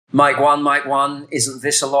Mike 1, isn't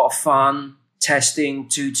this a lot of fun? Testing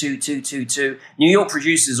 2. New York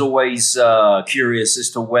producer's always curious as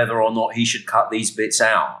to whether or not he should cut these bits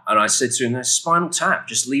out. And I said to him, there's Spinal Tap,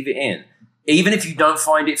 just leave it in. Even if you don't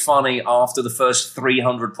find it funny after the first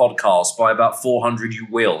 300 podcasts, by about 400 you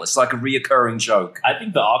will. It's like a reoccurring joke. I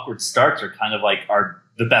think the awkward starts are kind of like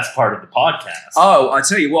the best part of the podcast. Oh, I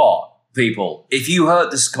tell you what. People, if you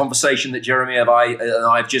heard this conversation that Jeremy and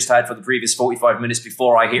I've just had for the previous 45 minutes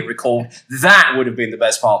before I hit record, that would have been the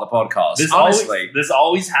best part of the podcast. This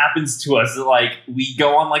always happens to us. Like, we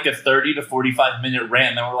go on like a 30 to 45 minute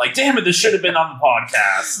rant and we're like, damn it, this should have been on the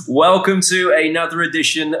podcast. Welcome to another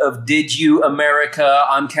edition of Did You America?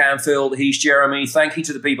 I'm Canfield. He's Jeremy. Thank you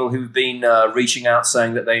to the people who've been reaching out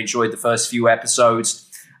saying that they enjoyed the first few episodes.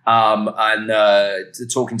 And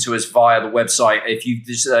talking to us via the website. If you've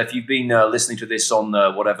been listening to this on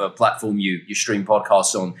whatever platform you stream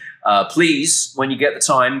podcasts on, please, when you get the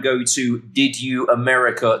time, go to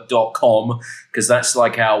didyouamerica.com, because that's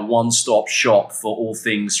like our one-stop shop for all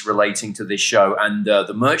things relating to this show. And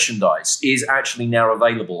the merchandise is actually now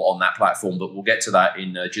available on that platform, but we'll get to that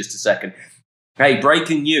in just a second. Hey,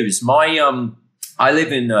 breaking news. I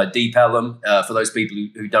live in Deep Ellum. For those people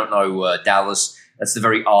who don't know Dallas, that's the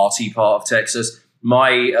very arty part of Texas.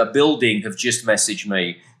 My building have just messaged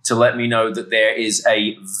me to let me know that there is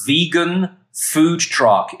a vegan food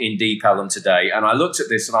truck in Deep Ellum today. And I looked at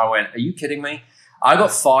this and I went, are you kidding me? I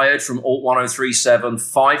got fired from Alt 1037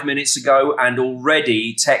 5 minutes ago, and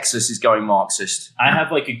already Texas is going Marxist. I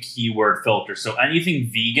have like a keyword filter, so anything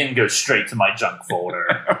vegan goes straight to my junk folder.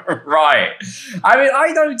 Right. I mean, I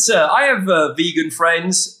have vegan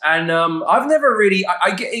friends, and I've never really,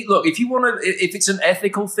 I get it. Look, if it's an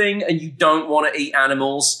ethical thing and you don't want to eat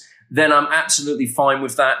animals, then I'm absolutely fine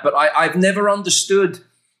with that. But I've never understood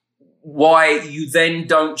why you then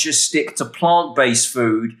don't just stick to plant-based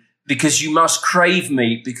food, because you must crave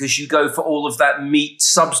meat, because you go for all of that meat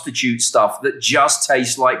substitute stuff that just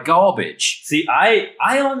tastes like garbage. See, I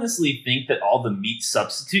honestly think that all the meat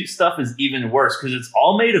substitute stuff is even worse, because it's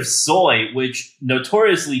all made of soy, which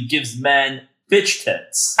notoriously gives men bitch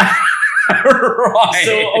tits. Right.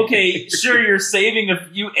 So, okay, sure, you're saving a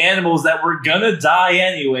few animals that were gonna die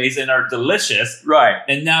anyways and are delicious. Right.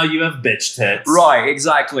 And now you have bitch tits. Right,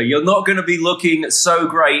 exactly. You're not going to be looking so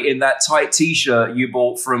great in that tight t-shirt you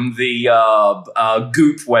bought from the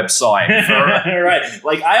Goop website. Right.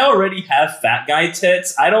 Like, I already have fat guy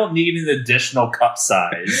tits. I don't need an additional cup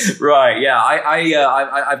size. Right, yeah.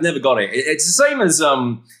 I've never got it. It's the same as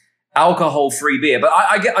alcohol-free beer, but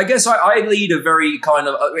I guess I lead a very kind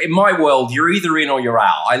of, in my world, you're either in or you're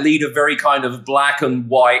out. I lead a very kind of black and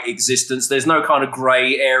white existence. There's no kind of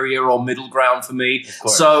gray area or middle ground for me.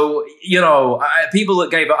 So, people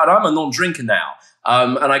that gave up, and I'm a non-drinker now,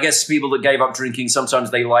 and I guess people that gave up drinking,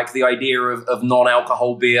 sometimes they like the idea of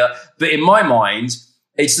non-alcohol beer. But in my mind,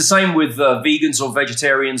 it's the same with vegans or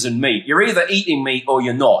vegetarians and meat. You're either eating meat or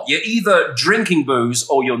you're not. You're either drinking booze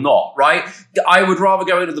or you're not, right? I would rather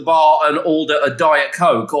go into the bar and order a Diet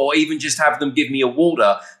Coke, or even just have them give me a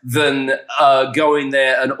water, than go in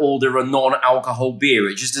there and order a non-alcohol beer.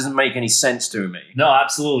 It just doesn't make any sense to me. No,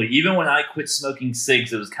 absolutely. Even when I quit smoking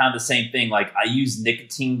cigs, it was kind of the same thing. Like, I used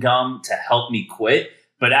nicotine gum to help me quit.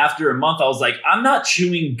 But after a month, I was like, I'm not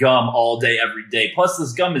chewing gum all day, every day. Plus,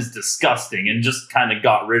 this gum is disgusting, and just kind of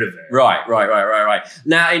got rid of it. Right.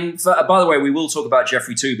 Now, by the way, we will talk about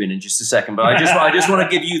Jeffrey Toobin in just a second, but I just want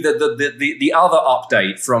to give you the other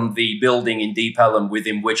update from the building in Deep Ellum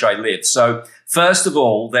within which I live. So, first of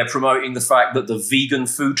all, they're promoting the fact that the vegan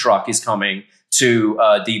food truck is coming to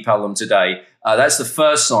Deep Ellum today. That's the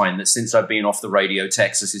first sign that since I've been off the radio,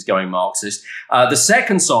 Texas is going Marxist. The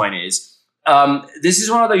second sign is, this is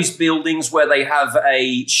one of those buildings where they have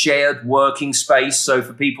a shared working space. So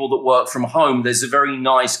for people that work from home, there's a very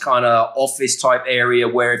nice kind of office type area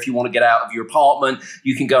where if you want to get out of your apartment,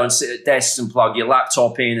 you can go and sit at desks and plug your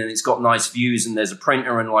laptop in, and it's got nice views and there's a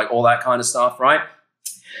printer and like all that kind of stuff, right?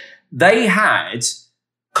 They had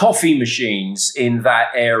coffee machines in that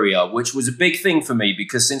area, which was a big thing for me,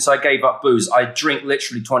 because since I gave up booze, I drink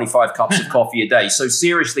literally 25 cups of coffee a day. So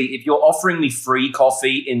seriously, if you're offering me free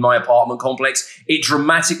coffee in my apartment complex, it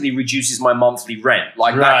dramatically reduces my monthly rent.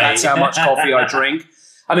 Like that's how much coffee I drink.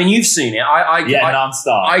 I mean, you've seen it.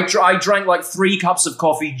 Nonstop. I drank like 3 cups of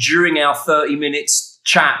coffee during our 30 minutes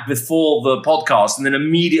chat before the podcast, and then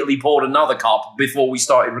immediately poured another cup before we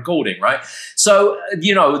started recording, right? So,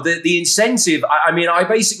 the incentive, I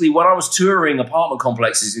basically, when I was touring apartment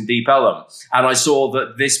complexes in Deep Ellum, and I saw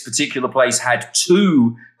that this particular place had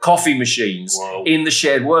 2 coffee machines in the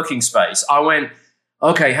shared working space, I went,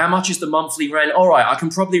 Okay, how much is the monthly rent? All right, I can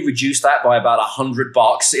probably reduce that by about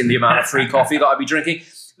 $100 in the amount of free coffee that I'd be drinking.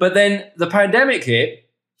 But then the pandemic hit,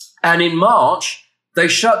 and in March, they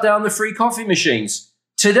shut down the free coffee machines.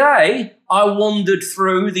 Today, I wandered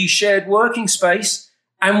through the shared working space,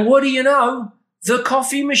 and what do you know? The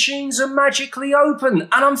coffee machines are magically open.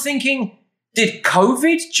 And I'm thinking, did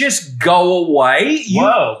COVID just go away?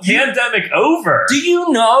 Whoa, pandemic over. Do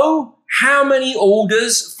you know how many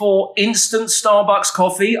orders for instant Starbucks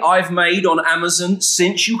coffee I've made on Amazon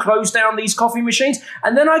since you closed down these coffee machines?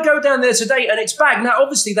 And then I go down there today and it's back. Now,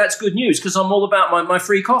 obviously, that's good news because I'm all about my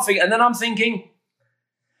free coffee. And then I'm thinking,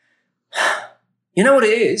 you know what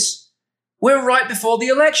it is? We're right before the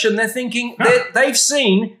election. They're thinking they've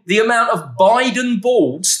seen the amount of Biden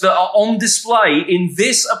boards that are on display in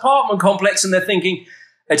this apartment complex, and they're thinking,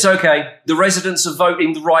 it's okay. The residents are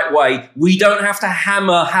voting the right way. We don't have to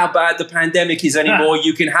hammer how bad the pandemic is anymore.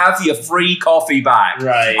 You can have your free coffee back.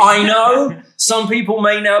 Right. I know some people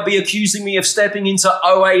may now be accusing me of stepping into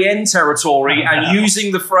OAN territory and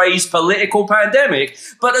using the phrase political pandemic.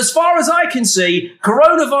 But as far as I can see,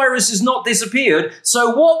 coronavirus has not disappeared.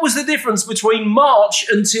 So what was the difference between March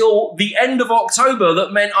until the end of October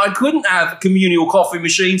that meant I couldn't have communal coffee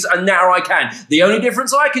machines and now I can? The only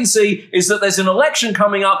difference I can see is that there's an election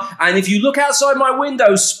coming up, and if you look outside my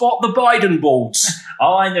window, spot the Biden boards.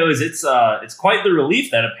 All I know is it's quite the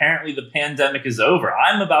relief that apparently the pandemic is over.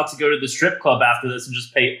 I'm about to go to the strip club after this and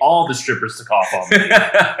just pay all the strippers to cough on me.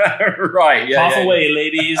 Right. Yeah, cough away,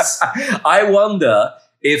 ladies. I wonder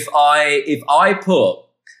if I put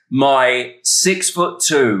my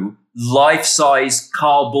 6'2" life-size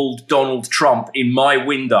cardboard Donald Trump in my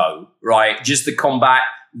window, right, just to combat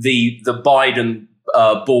the Biden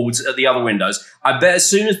boards at the other windows. I bet as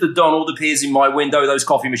soon as the Donald appears in my window, those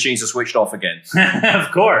coffee machines are switched off again.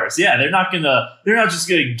 Of course, yeah. They're not just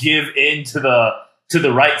gonna give in to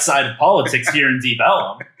the right side of politics here in Deep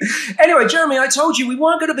Ellum. Anyway, Jeremy, I told you we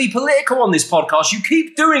weren't going to be political on this podcast. You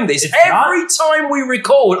keep doing this. Every time we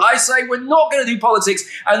record, I say we're not going to do politics.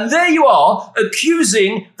 And there you are,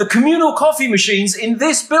 accusing the communal coffee machines in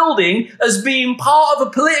this building as being part of a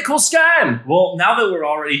political scam. Well, now that we're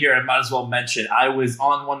already here, I might as well mention I was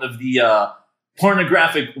on one of the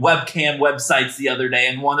pornographic webcam websites the other day,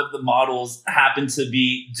 and one of the models happened to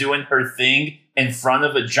be doing her thing in front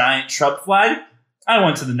of a giant Trump flag. I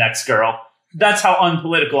went to the next girl. That's how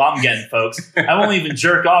unpolitical I'm getting, folks. I won't even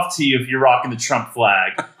jerk off to you if you're rocking the Trump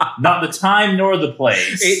flag. Not the time nor the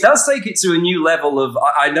place. It does take it to a new level of,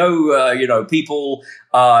 I know, people,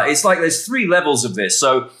 it's like there's 3 levels of this.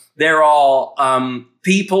 So there are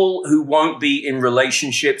people who won't be in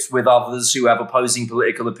relationships with others who have opposing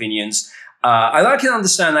political opinions. And I can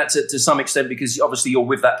understand that to some extent because obviously you're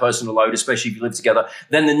with that person alone, especially if you live together.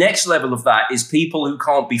 Then the next level of that is people who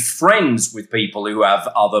can't be friends with people who have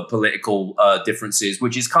other political differences,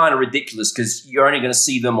 which is kind of ridiculous because you're only going to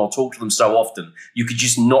see them or talk to them so often. You could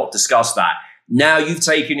just not discuss that. Now you've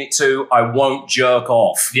taken it to, I won't jerk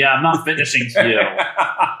off. Yeah, I'm not finishing to you.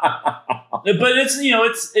 But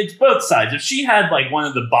it's both sides. If she had like one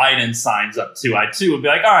of the Biden signs up too, I too would be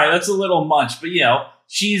like, all right, that's a little much, but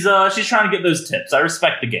she's trying to get those tips. I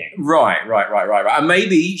respect the game. Right. And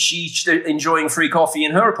maybe she's enjoying free coffee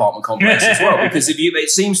in her apartment complex as well. Because it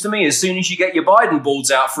seems to me, as soon as you get your Biden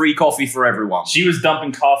boards out, free coffee for everyone. She was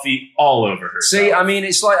dumping coffee all over herself. See, I mean,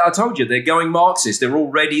 it's like I told you, they're going Marxist. They're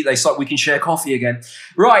already, it's like we can share coffee again.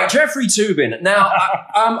 Right, Jeffrey Toobin. Now,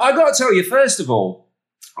 I got to tell you, first of all,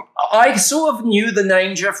 I sort of knew the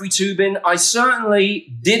name Jeffrey Toobin. I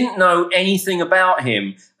certainly didn't know anything about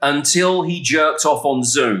him until he jerked off on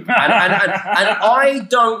Zoom. And I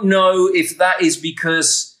don't know if that is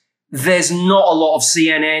because there's not a lot of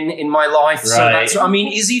CNN in my life. Right. So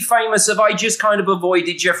is he famous? Have I just kind of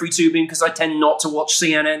avoided Jeffrey Toobin because I tend not to watch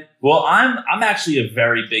CNN? Well, I'm actually a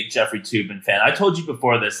very big Jeffrey Toobin fan. I told you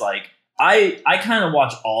before this, like, I kind of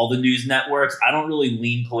watch all the news networks. I don't really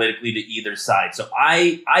lean politically to either side. So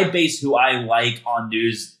I base who I like on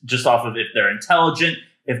news just off of if they're intelligent,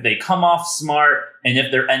 if they come off smart, and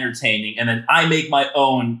if they're entertaining. And then I make my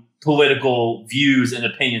own political views and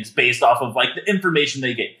opinions based off of like the information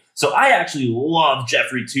they get. So I actually love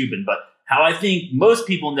Jeffrey Toobin, but how I think most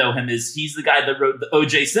people know him is he's the guy that wrote the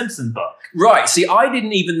O.J. Simpson book. Right. See, I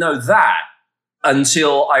didn't even know that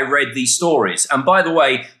until I read these stories. And by the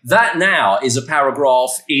way, that now is a paragraph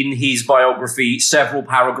in his biography, several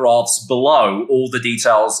paragraphs below all the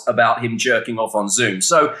details about him jerking off on Zoom.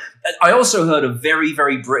 So I also heard a very,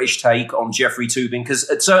 very British take on Jeffrey Toobin, because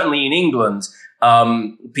certainly in England,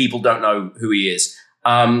 people don't know who he is.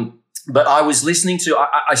 But I was listening to,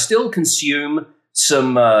 I still consume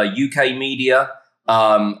some UK media.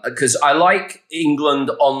 because I like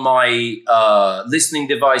England on my listening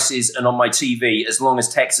devices and on my TV as long as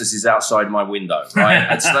Texas is outside my window, right?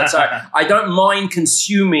 That's I don't mind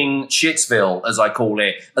consuming Shitsville, as I call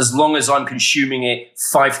it, as long as I'm consuming it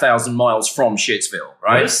 5,000 miles from Shitsville,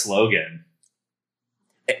 right? What a slogan.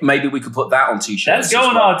 Maybe we could put that on t-shirts. That's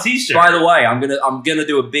going on a t-shirt. By the way, I'm gonna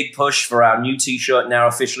do a big push for our new t-shirt, now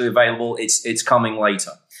officially available. It's coming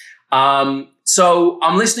later. So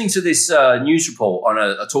I'm listening to this news report on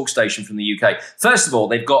a talk station from the UK. First of all,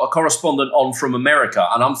 they've got a correspondent on from America,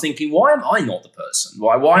 and I'm thinking, why am I not the person?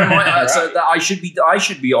 Why am I? Right. So that I should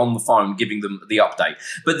be on the phone giving them the update.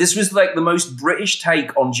 But this was like the most British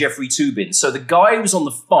take on Jeffrey Toobin. So the guy who was on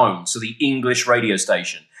the phone, so the English radio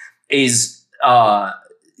station, is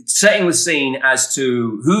setting the scene as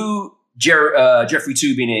to who Jeffrey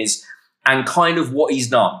Toobin is and kind of what he's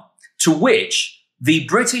done. To which the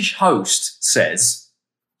British host says,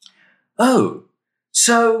 "Oh,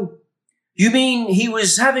 so you mean he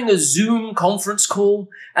was having a Zoom conference call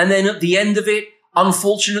and then at the end of it,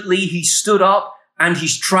 unfortunately, he stood up and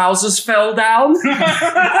his trousers fell down?"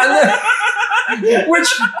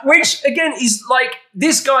 Which again is like,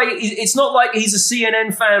 this guy, it's not like he's a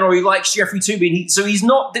CNN fan or he likes Jeffrey Toobin. So he's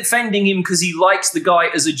not defending him because he likes the guy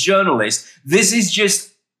as a journalist. This is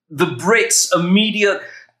just the Brits' immediate...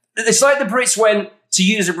 It's like the Brits went, to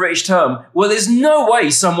use a British term, well, there's no way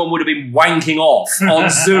someone would have been wanking off on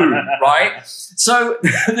Zoom, right? So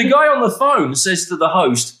the guy on the phone says to the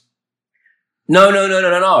host, no.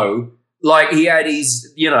 Like he had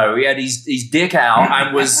his dick out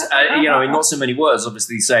and was, in not so many words,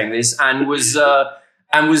 obviously saying this, and was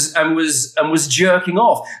jerking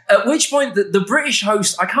off. At which point the British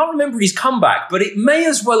host, I can't remember his comeback, but it may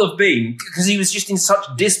as well have been, because he was just in such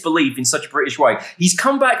disbelief in such a British way. His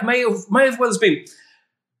comeback may as well have been,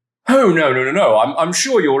 "Oh, no. I'm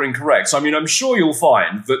sure you're incorrect. I mean, I'm sure you'll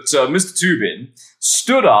find that Mr. Toobin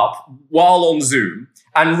stood up while on Zoom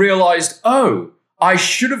and realized, oh, I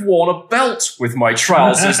should have worn a belt with my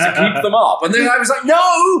trousers to keep them up." And then I was like,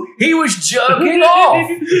 no, he was jerking off.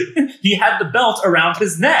 He had the belt around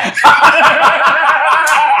his neck.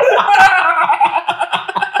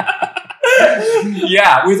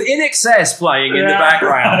 Yeah, with In Excess playing in the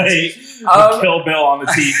background. Kill Bill on the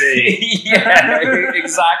TV. Yeah,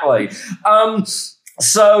 exactly.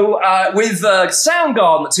 With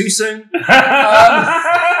Soundgarden, too soon?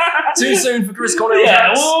 Too soon for Chris Cornell?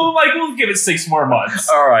 Yeah, we'll give it 6 more months.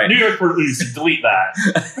 All right. New York producer, delete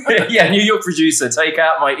that. Yeah, New York producer, take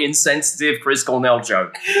out my insensitive Chris Cornell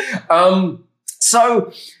joke.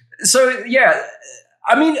 So yeah,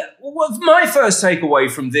 I mean, my first takeaway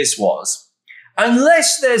from this was,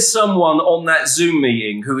 unless there's someone on that Zoom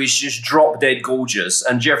meeting who is just drop dead gorgeous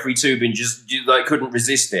and Jeffrey Toobin just couldn't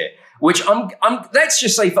resist it, which let's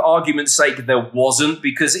just say for argument's sake there wasn't,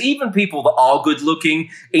 because even people that are good looking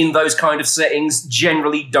in those kind of settings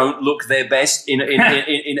generally don't look their best in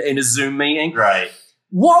a Zoom meeting. Right.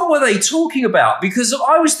 What were they talking about? Because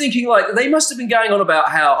I was thinking, like, they must have been going on about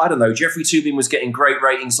how, I don't know, Jeffrey Toobin was getting great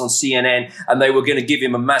ratings on CNN and they were going to give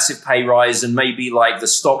him a massive pay rise and maybe, like, the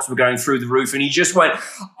stocks were going through the roof, and he just went,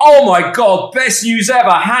 "Oh my God, best news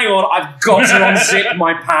ever. Hang on, I've got to unzip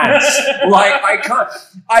my pants." Like, I can't.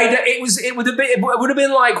 It would have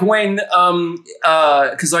been like when,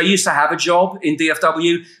 because I used to have a job in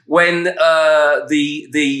DFW, when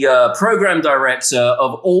the program director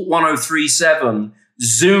of Alt 1037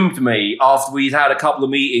 Zoomed me after we'd had a couple of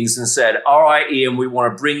meetings and said, "All right, Ian, we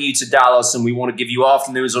want to bring you to Dallas and we want to give you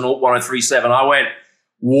afternoons on Alt 1037. I went,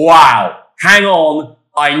 "Wow, hang on,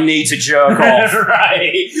 I need to jerk off."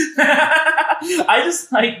 Right. I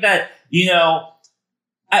just like that,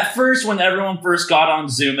 at first, when everyone first got on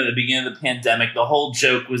Zoom at the beginning of the pandemic, the whole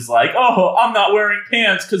joke was like, "Oh, I'm not wearing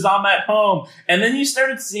pants because I'm at home." And then you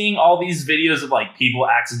started seeing all these videos of like people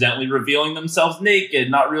accidentally revealing themselves naked,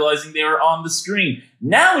 not realizing they were on the screen.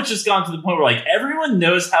 Now it's just gone to the point where like everyone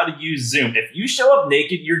knows how to use Zoom. If you show up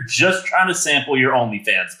naked, you're just trying to sample your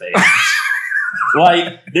OnlyFans page.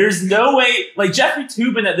 Like, there's no way, like, Jeffrey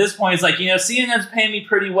Toobin at this point is like, CNN's paying me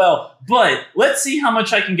pretty well, but let's see how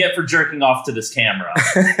much I can get for jerking off to this camera.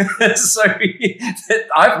 So,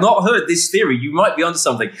 I've not heard this theory. You might be onto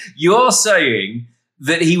something. You're saying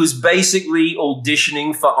that he was basically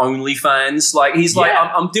auditioning for OnlyFans. Like, he's like,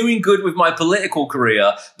 I'm doing good with my political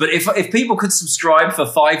career, but if people could subscribe for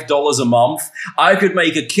 $5 a month, I could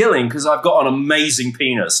make a killing because I've got an amazing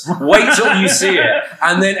penis. Wait till you see it.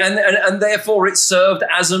 And then, and therefore it's served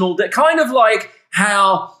as an audition. Kind of like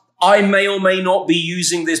how I may or may not be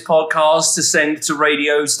using this podcast to send to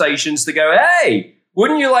radio stations to go, "Hey,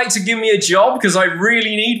 wouldn't you like to give me a job? Because I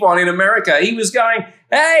really need one in America." He was going,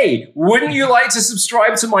 hey, wouldn't you like to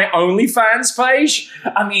subscribe to my OnlyFans page?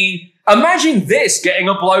 I mean, imagine this getting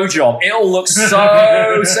a blowjob. It'll look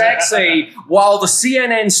so sexy while the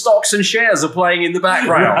CNN stocks and shares are playing in the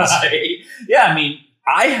background. Right. Yeah, I mean,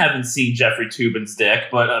 I haven't seen Jeffrey Toobin's dick,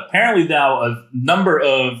 but apparently now a number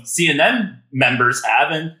of CNN members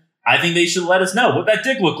have, and I think they should let us know what that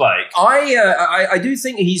dick looked like. I do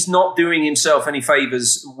think he's not doing himself any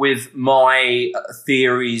favors with my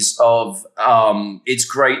theories of it's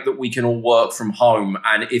great that we can all work from home,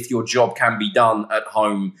 and if your job can be done at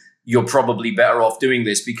home, you're probably better off doing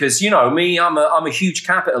this. Because, you know, me, I'm a huge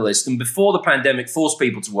capitalist, and before the pandemic forced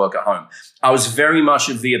people to work at home, I was very much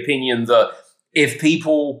of the opinion that if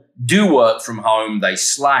people do work from home, they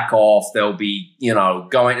slack off, they'll be, you know,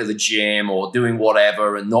 going to the gym or doing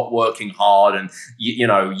whatever and not working hard. And,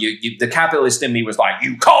 the capitalist in me was like,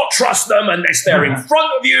 you can't trust them unless they're in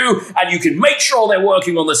front of you, and you can make sure they're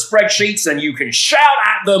working on the spreadsheets, and you can shout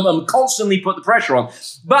at them and constantly put the pressure on.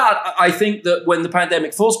 But I think that when the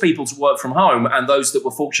pandemic forced people to work from home, and those that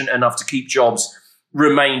were fortunate enough to keep jobs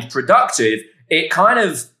remained productive, it kind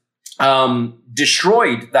of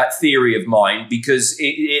destroyed that theory of mine, because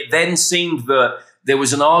it then seemed that there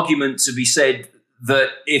was an argument to be said that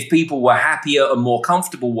if people were happier and more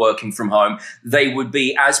comfortable working from home, they would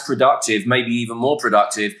be as productive, maybe even more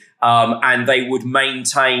productive, and they would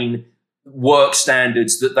maintain work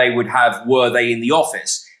standards that they would have were they in the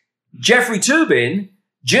office. Jeffrey Toobin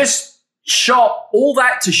just shot all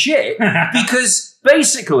that to shit because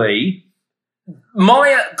basically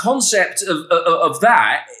my concept of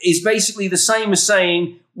that is basically the same as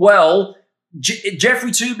saying, well,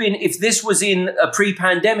 Jeffrey Toobin, if this was in a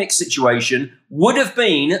pre-pandemic situation, would have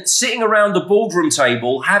been sitting around a boardroom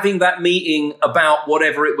table having that meeting about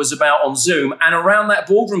whatever it was about on Zoom, and around that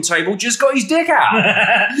boardroom table just got his dick out.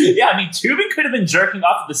 Yeah, I mean, Toobin could have been jerking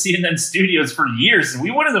off at the CNN studios for years, and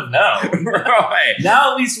we wouldn't have known. Right.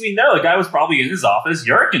 Now at least we know the guy was probably in his office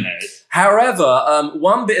yerking it. However,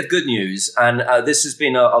 one bit of good news, and this has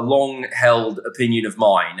been a long-held opinion of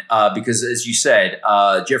mine, because as you said,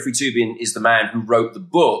 Jeffrey Toobin is the man who wrote the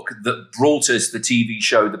book that brought us the TV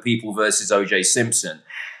show The People vs. O.J. Simpson.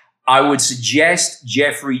 I would suggest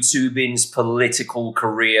Jeffrey Toobin's political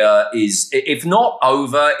career is, if not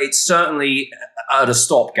over, it's certainly at a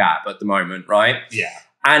stopgap at the moment, right? Yeah.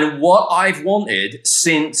 And what I've wanted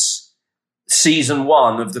since season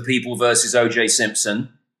 1 of The People vs. O.J. Simpson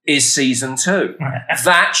is season 2.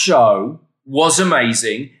 That show was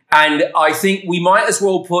amazing. And I think we might as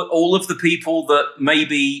well put all of the people that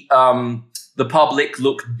maybe the public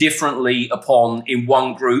look differently upon in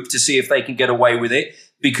one group to see if they can get away with it.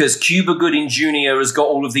 Because Cuba Gooding Jr. has got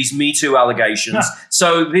all of these Me Too allegations.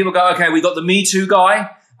 So people go, okay, we got the Me Too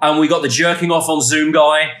guy and we got the jerking off on Zoom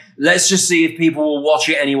guy. Let's just see if people will watch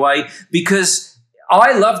it anyway. Because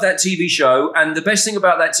I love that TV show. And the best thing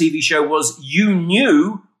about that TV show was you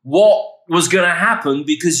knew what was going to happen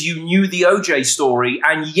because you knew the OJ story,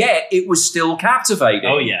 and yet it was still captivating.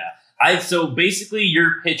 Oh, yeah. So basically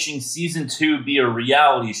you're pitching season 2 be a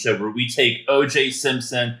reality show where we take OJ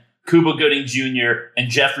Simpson, Cuba Gooding Jr., and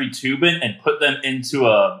Jeffrey Toobin and put them into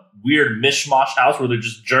a weird mishmash house where they're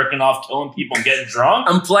just jerking off, killing people, and getting drunk.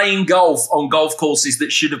 And playing golf on golf courses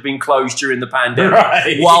that should have been closed during the pandemic,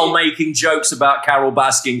 right, while making jokes about Carol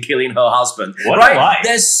Baskin killing her husband. What right? a life.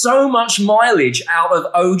 There's so much mileage out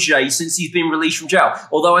of OJ since he's been released from jail.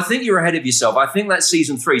 Although I think you're ahead of yourself. I think that's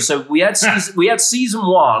season 3. So we had season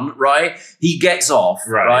 1, right? He gets off,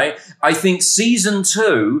 right? I think season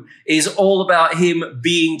 2 is all about him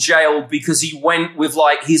being jailed because he went with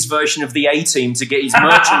like his version of the A-Team to get his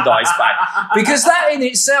merchandise back. Because that in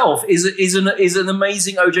itself is an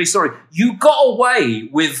amazing OJ story. You got away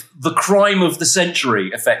with the crime of the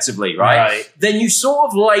century, effectively, right? Then you sort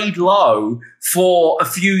of laid low for a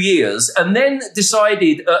few years and then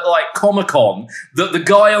decided at like Comic-Con that the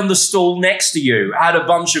guy on the stall next to you had a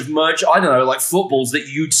bunch of merch, I don't know, like footballs that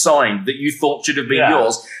you'd signed that you thought should have been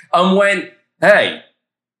yours, and went, hey,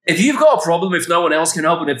 if you've got a problem, if no one else can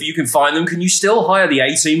help, and if you can find them, can you still hire the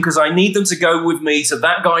A-Team? Because I need them to go with me to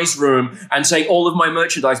that guy's room and take all of my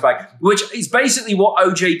merchandise back, which is basically what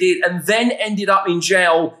OJ did, and then ended up in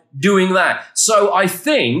jail doing that. So I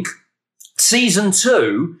think season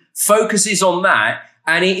 2 focuses on that,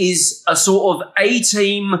 and it is a sort of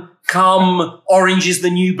A-Team come Orange is the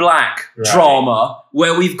New Black drama,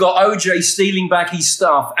 where we've got OJ stealing back his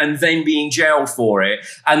stuff and then being jailed for it.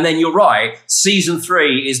 And then you're right, season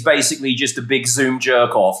 3 is basically just a big Zoom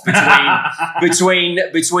jerk off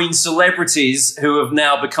between celebrities who have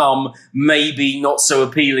now become maybe not so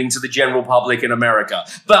appealing to the general public in America,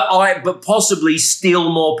 but possibly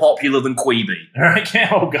still more popular than Queeby.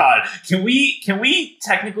 Oh God, can we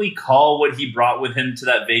technically call what he brought with him to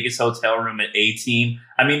that Vegas hotel room at A-Team?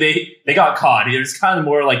 I mean, they got caught. It was kind of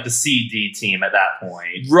more like the CD team at that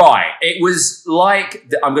point. Right. It was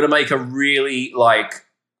like, I'm going to make a really like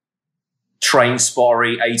train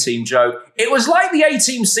spottery A-Team joke. It was like the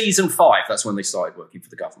A-Team season 5. That's when they started working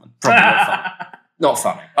for the government. Probably not funny. Not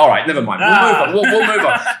funny. All right, never mind. We'll move on. We'll move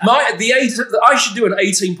on. I should do an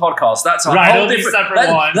A-Team podcast. That's a whole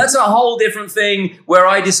different one. That's a whole different thing where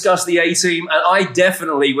I discuss the A-Team, and I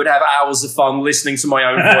definitely would have hours of fun listening to my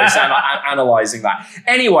own voice and analyzing that.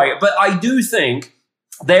 Anyway, but I do think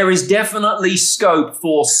there is definitely scope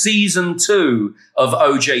for season 2 of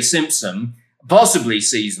O.J. Simpson, possibly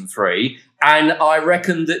season 3, and I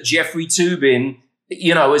reckon that Jeffrey Toobin,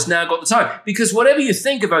 has now got the time. Because whatever you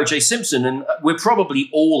think of O.J. Simpson, and we're probably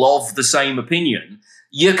all of the same opinion,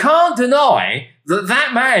 you can't deny that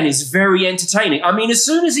that man is very entertaining. I mean, as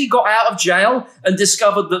soon as he got out of jail and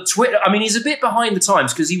discovered that Twitter, I mean, he's a bit behind the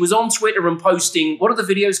times because he was on Twitter and posting, what are the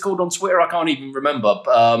videos called on Twitter? I can't even remember.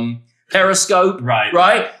 Periscope.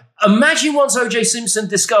 Right? Imagine once O.J. Simpson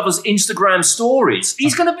discovers Instagram stories.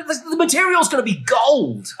 The material's going to be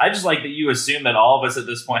gold. I just like that you assume that all of us at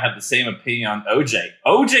this point have the same opinion on OJ.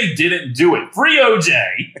 OJ didn't do it. Free OJ.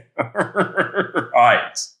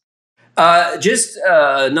 Right. Just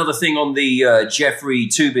another thing on the Jeffrey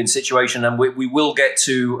Toobin situation, and we will get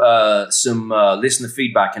to some listener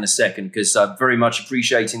feedback in a second, because I'm very much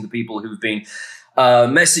appreciating the people who've been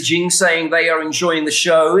messaging saying they are enjoying the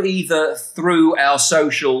show either through our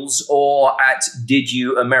socials or at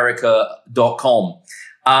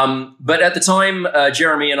didyouamerica.com. But at the time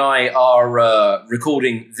Jeremy and I are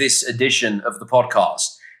recording this edition of the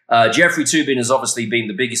podcast, Jeffrey Toobin has obviously been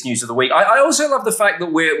the biggest news of the week. I also love the fact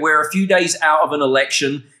that we're a few days out of an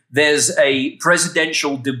election. There's a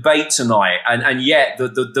presidential debate tonight, and yet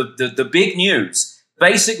the big news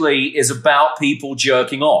basically is about people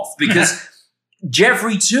jerking off, because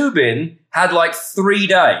Jeffrey Toobin had like 3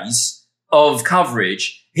 days of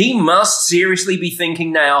coverage. He must seriously be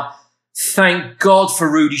thinking now, thank God for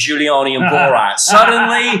Rudy Giuliani and Borat.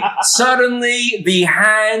 Suddenly the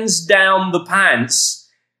hands down the pants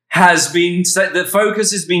has been set, the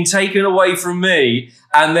focus has been taken away from me,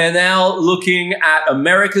 and they're now looking at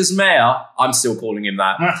America's mayor. I'm still calling him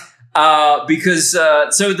that. Because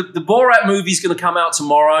the Borat movie is going to come out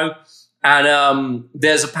tomorrow. And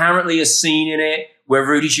there's apparently a scene in it where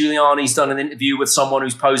Rudy Giuliani's done an interview with someone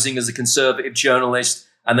who's posing as a conservative journalist,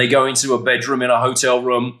 and they go into a bedroom in a hotel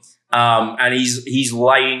room, and he's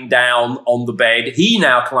laying down on the bed. He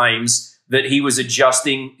now claims that he was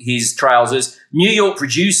adjusting his trousers. New York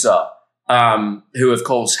producer, who of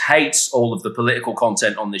course hates all of the political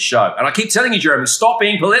content on this show, and I keep telling you, Jeremy, stop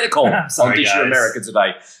being political on Dish America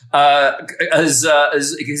today. Because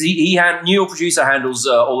New York producer handles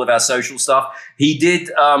all of our social stuff. He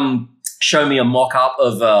did show me a mock-up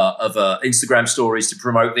of Instagram stories to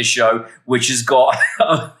promote this show, which has got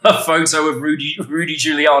a photo of Rudy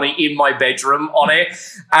Giuliani in my bedroom on it,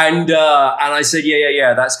 and I said,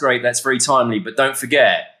 yeah, that's great, that's very timely, but don't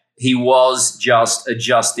forget, he was just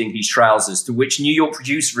adjusting his trousers. To which New York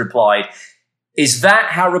producer replied, is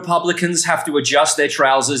that how Republicans have to adjust their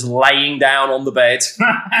trousers laying down on the bed?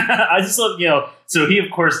 I just love, so he,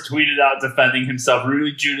 of course, tweeted out defending himself.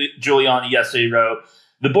 Rudy Giuliani yesterday wrote,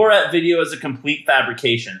 the Borat video is a complete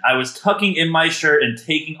fabrication. I was tucking in my shirt and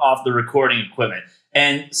taking off the recording equipment.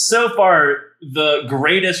 And so far, the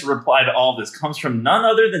greatest reply to all this comes from none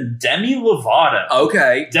other than Demi Lovato.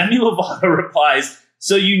 Okay. Demi Lovato replies,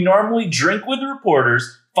 so you normally drink with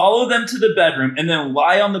reporters, follow them to the bedroom, and then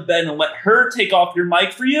lie on the bed and let her take off your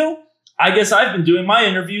mic for you? I guess I've been doing my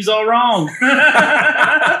interviews all wrong.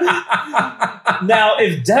 Now,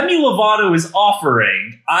 if Demi Lovato is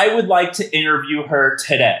offering, I would like to interview her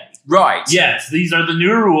today. Right. Yes, these are the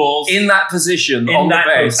new rules. In that position, on the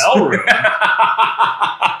bed. Hotel room.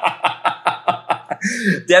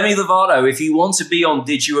 Demi Lovato, if you want to be on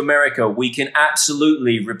Did You America, we can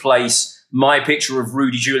absolutely replace my picture of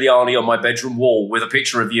Rudy Giuliani on my bedroom wall with a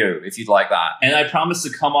picture of you, if you'd like that. And I promise to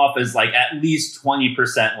come off as like at least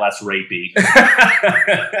 20% less rapey.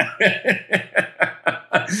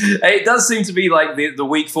 It does seem to be like the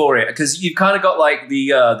week for it, because you've kind of got like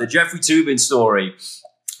the Jeffrey Toobin story,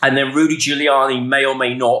 and then Rudy Giuliani may or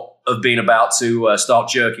may not of being about to start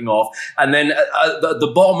jerking off. And then at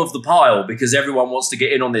the bottom of the pile, because everyone wants to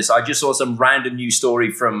get in on this, I just saw some random news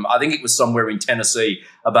story from, I think it was somewhere in Tennessee,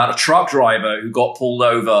 about a truck driver who got pulled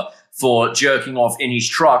over for jerking off in his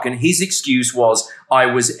truck. And his excuse was, I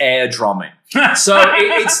was air drumming. So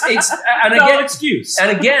it's and no again, excuse.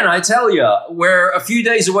 And again, I tell you, we're a few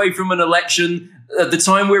days away from an election. At the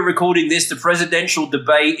time we're recording this, the presidential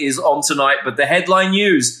debate is on tonight. But the headline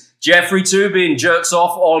news: Jeffrey Toobin jerks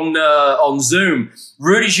off on Zoom.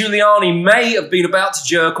 Rudy Giuliani may have been about to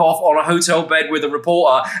jerk off on a hotel bed with a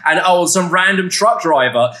reporter, and some random truck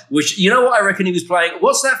driver. Which, you know what I reckon he was playing?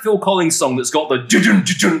 What's that Phil Collins song that's got the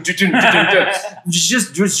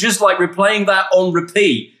just like replaying that on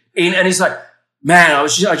repeat? And he's like, man, I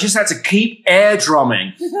just had to keep air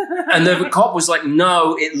drumming. And the cop was like,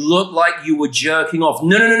 no, it looked like you were jerking off.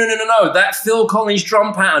 No. That Phil Collins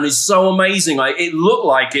drum pattern is so amazing. It looked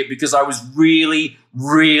like it because I was really,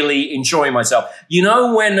 really enjoying myself. You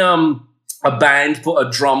know when a band put a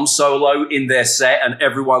drum solo in their set and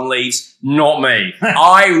everyone leaves? Not me.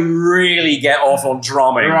 I really get off on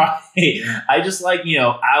drumming. Right. I just like,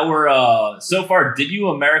 our, so far, Did You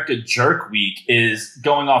America Jerk Week is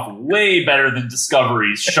going off way better than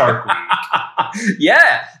Discovery's Shark Week.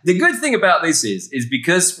 Yeah. The good thing about this is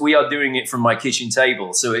because we are doing it from my kitchen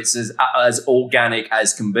table, so it's as organic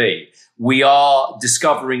as can be. We are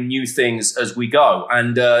discovering new things as we go.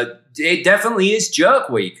 And it definitely is Jerk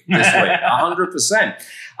Week this week, 100%.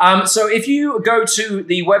 So if you go to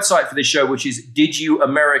the website for this show, which is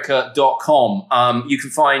didyouamerica.com, you can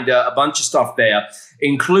find a bunch of stuff there,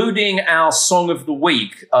 including our Song of the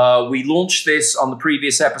Week. We launched this on the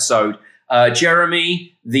previous episode.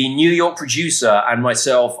 Jeremy, the New York producer, and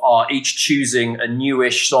myself are each choosing a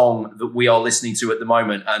newish song that we are listening to at the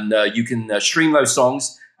moment. And you can stream those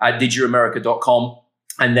songs at didyouamerica.com.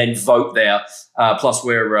 And then vote there. Plus,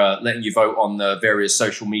 we're letting you vote on the various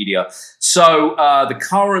social media. So the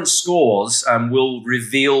current scores, we'll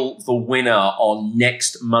reveal the winner on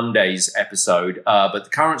next Monday's episode. But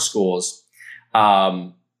the current scores,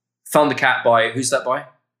 Thundercat by, who's that by?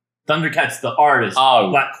 Thundercat's the artist.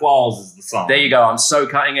 Oh. Black Qualls is the song. There you go. I'm so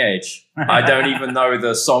cutting edge. I don't even know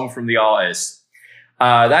the song from the artist.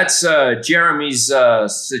 That's Jeremy's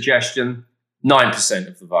suggestion. 9%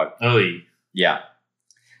 of the vote. Oy. Yeah.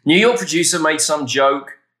 New York producer made some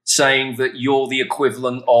joke saying that you're the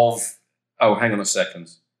equivalent of. Oh, hang on a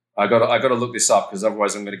second. I gotta look this up because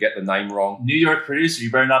otherwise I'm gonna get the name wrong. New York producer, you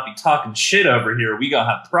better not be talking shit over here. We gonna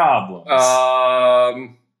have problems.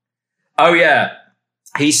 Oh yeah.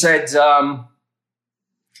 He said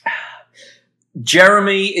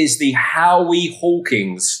Jeremy is the Howie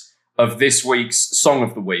Hawkins of this week's Song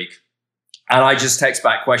of the Week. And I just text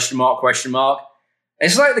back, question mark.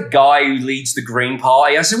 It's like the guy who leads the Green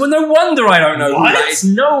Party. I said, well, no wonder I don't know who that is.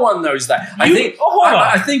 No one knows that. I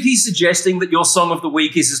think he's suggesting that your Song of the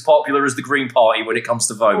Week is as popular as the Green Party when it comes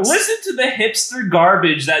to votes. Listen to the hipster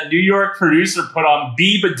garbage that New York producer put on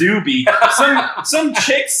Biba Doobie. Some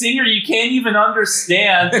chick singer you can't even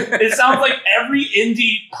understand. It sounds like every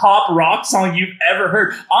indie pop rock song you've ever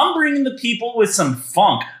heard. I'm bringing the people with some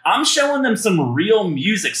funk. I'm showing them some real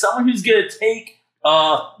music. Someone who's going to take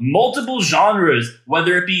multiple genres,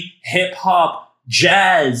 whether it be hip hop,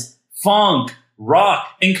 jazz, funk, rock,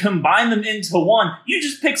 and combine them into one. You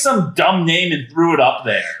just pick some dumb name and threw it up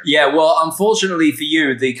there. Yeah, well, unfortunately for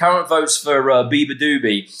you, the current votes for Biba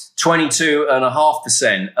Doobie,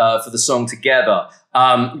 22.5% for the song Together.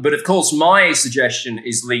 But of course, my suggestion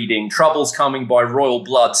is leading. Trouble's Coming by Royal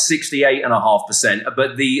Blood, 68.5%.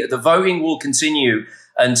 But the voting will continue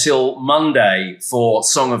until Monday for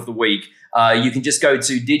Song of the Week. You can just go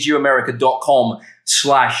to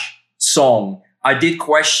didyouamerica.com/song. I did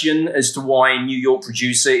question as to why New York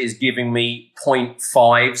producer is giving me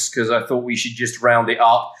 0.5s because I thought we should just round it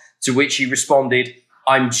up, to which he responded,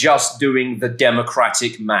 I'm just doing the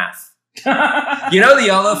democratic math. You know, the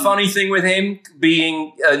other funny thing with him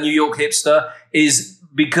being a New York hipster is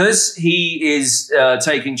because he is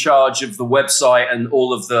taking charge of the website and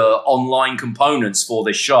all of the online components for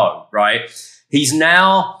this show, right? He's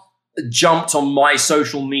now jumped on my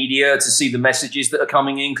social media to see the messages that are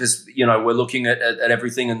coming in because, you know, we're looking at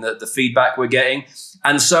everything and the feedback we're getting.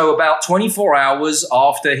 And so about 24 hours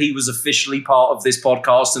after he was officially part of this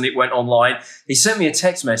podcast and it went online, he sent me a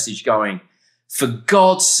text message going, for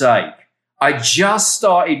God's sake, I just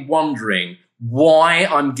started wondering why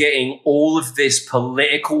I'm getting all of this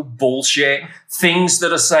political bullshit, things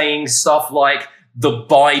that are saying stuff like the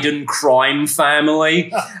Biden crime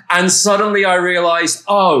family. And suddenly I realized,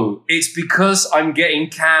 oh, it's because I'm getting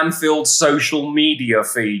cam-filled social media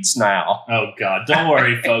feeds now. Oh, God. Don't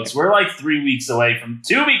worry, folks. We're like 2 weeks away from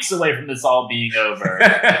this all being over.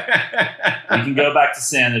 We can go back to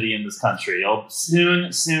sanity in this country. It'll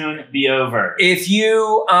soon be over. If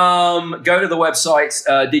you go to the website,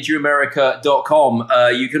 didyouamerica.com,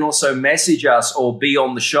 you can also message us or be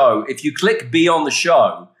on the show. If you click be on the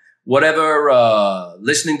show, whatever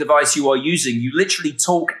listening device you are using, you literally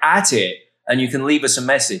talk at it and you can leave us a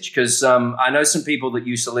message. Because I know some people that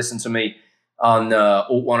used to listen to me on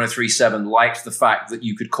Alt 1037 liked the fact that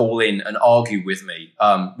you could call in and argue with me,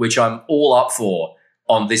 which I'm all up for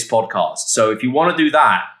on this podcast. So if you want to do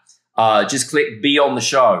that, just click be on the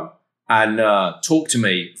show and talk to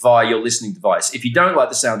me via your listening device. If you don't like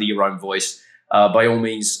the sound of your own voice, by all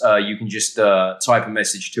means, you can just type a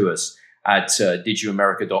message to us at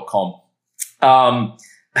didyouamerica.com.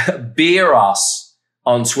 Beer Us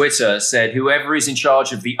on Twitter said, whoever is in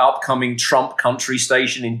charge of the upcoming Trump country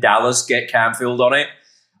station in Dallas, get Camfield on it.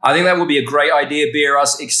 I think that would be a great idea, Beer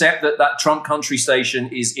Us, except that Trump country station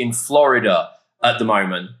is in Florida at the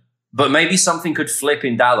moment. But maybe something could flip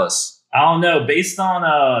in Dallas. I don't know. Based on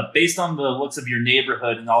the looks of your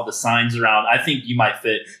neighborhood and all the signs around, I think you might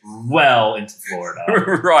fit well into Florida.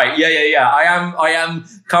 Right. Yeah. I am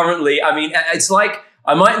currently. I mean, it's like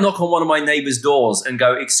I might knock on one of my neighbor's doors and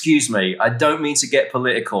go, "Excuse me, I don't mean to get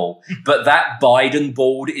political, but that Biden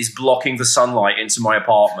board is blocking the sunlight into my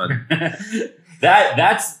apartment."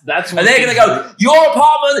 That's and they're going to go, "Your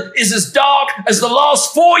apartment is as dark as the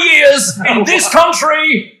last 4 years in this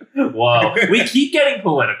country." Whoa, we keep getting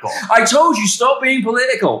political. I told you, stop being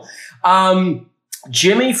political.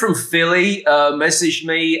 Jimmy from Philly messaged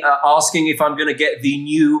me asking if I'm going to get the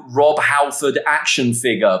new Rob Halford action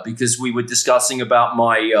figure because we were discussing about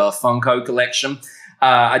my Funko collection.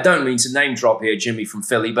 I don't mean to name drop here, Jimmy from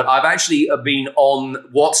Philly, but I've actually been on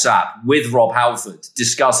WhatsApp with Rob Halford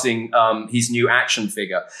discussing his new action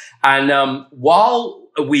figure. And while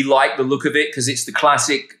we like the look of it because it's the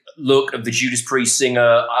classic look of the Judas Priest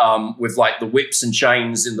singer with like the whips and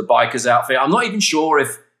chains in the biker's outfit, I'm not even sure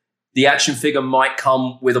if the action figure might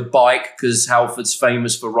come with a bike because Halford's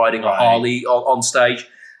famous for riding a Harley on stage.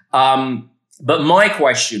 But my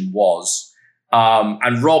question was,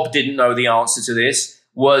 and Rob didn't know the answer to this,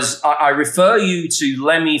 was I refer you to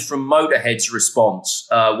Lemmy from Motorhead's response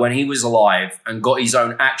when he was alive and got his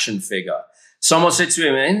own action figure. Someone said to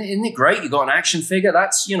him, "Isn't it great? You got an action figure.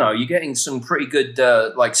 That's, you're getting some pretty good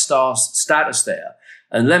like star status there."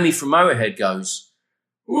 And Lemmy from Motorhead goes,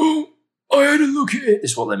 "Well, I had a look at it."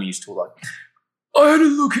 This is what Lemmy used to talk like. "I had a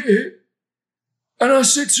look at it, and I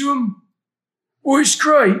said to him, well, it's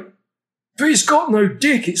great, but it's got no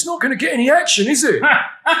dick. It's not going to get any action, is it?"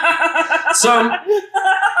 So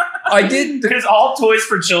I did. Because all toys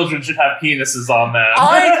for children should have penises on them.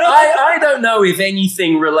 I don't know if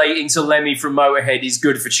anything relating to Lemmy from Motorhead is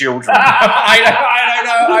good for children. I don't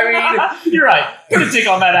know. I mean, you're right. Put a dick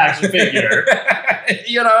on that action figure.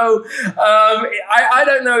 I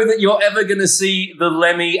don't know that you're ever going to see the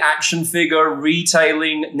Lemmy action figure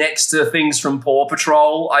retailing next to things from Paw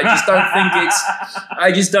Patrol. I just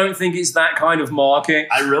don't think it's that kind of market.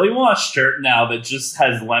 I really want a shirt now that just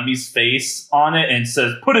has Lemmy's face on it and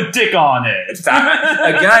says, "Put a dick on it."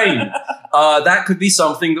 That could be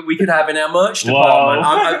something that we could have in our merch department.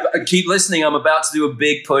 I keep listening. I'm about to do a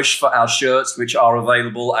big push for our shirts, which are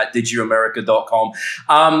available at didyouamerica.com.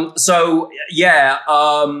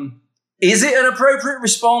 Is it an appropriate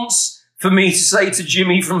response for me to say to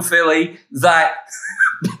Jimmy from Philly that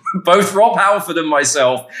both Rob Halford and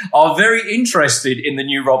myself are very interested in the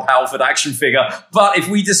new Rob Halford action figure, but if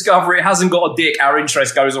we discover it hasn't got a dick, our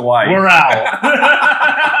interest goes away? We're out.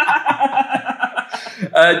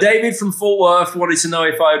 David from Fort Worth wanted to know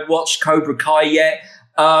if I had watched Cobra Kai yet.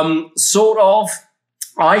 Sort of.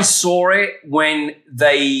 I saw it when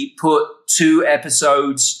they put 2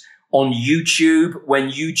 episodes on YouTube,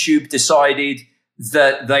 when YouTube decided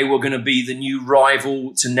that they were going to be the new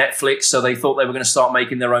rival to Netflix. So they thought they were going to start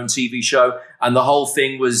making their own TV show. And the whole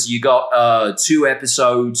thing was you got 2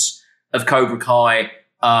 episodes of Cobra Kai,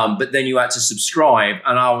 but then you had to subscribe.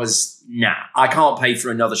 And I was, I can't pay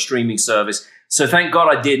for another streaming service. So thank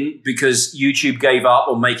God I didn't, because YouTube gave up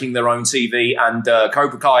on making their own TV, and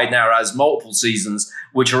Cobra Kai now has multiple seasons,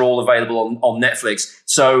 which are all available on Netflix.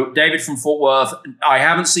 So David from Fort Worth, I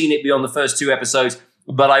haven't seen it beyond the first 2 episodes,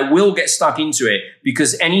 but I will get stuck into it,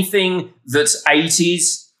 because anything that's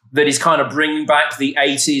 80s, that is kind of bringing back the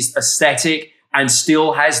 80s aesthetic and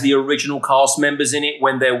still has the original cast members in it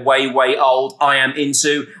when they're way, way old, I am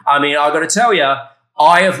into. I mean, I got to tell you,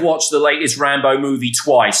 I have watched the latest Rambo movie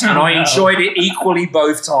twice, and I enjoyed it equally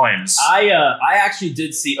both times. I actually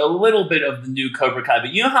did see a little bit of the new Cobra Kai,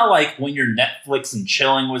 but you know how like when you're Netflix and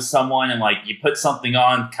chilling with someone and like you put something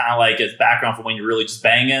on kind of like as background for when you're really just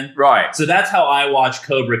banging? Right. So that's how I watch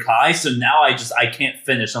Cobra Kai. So now I can't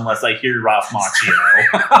finish unless I hear Ralph Macchio.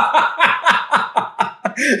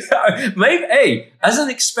 Maybe, hey, as an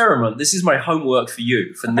experiment, this is my homework for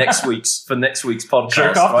you for next week's podcast.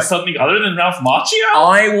 Jerk off to something other than Ralph Macchio?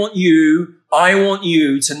 I want you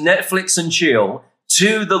to Netflix and chill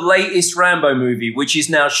to the latest Rambo movie, which is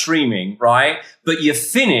now streaming, right? But you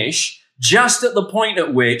finish just at the point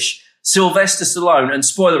at which Sylvester Stallone, and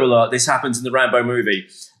spoiler alert, this happens in the Rambo movie,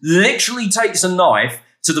 literally takes a knife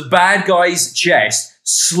to the bad guy's chest,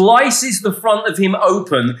 slices the front of him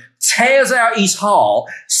open, tears out his heart.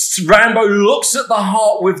 Rambo looks at the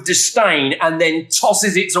heart with disdain and then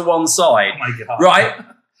tosses it to one side. Oh my God. Right?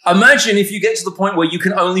 Imagine if you get to the point where you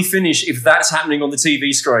can only finish if that's happening on the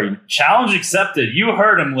TV screen. Challenge accepted. You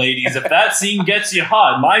heard him, ladies. If that scene gets you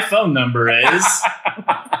hot, my phone number is...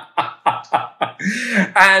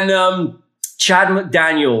 And Chad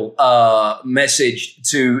McDaniel messaged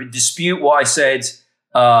to dispute what I said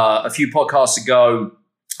a few podcasts ago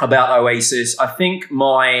about Oasis. I think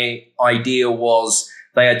my idea was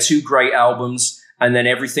they had two great albums and then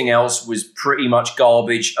everything else was pretty much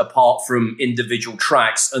garbage apart from individual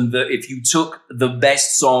tracks. And that if you took the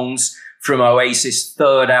best songs from Oasis'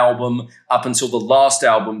 third album up until the last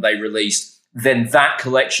album they released, then that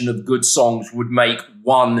collection of good songs would make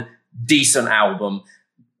one decent album.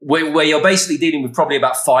 Where you're basically dealing with probably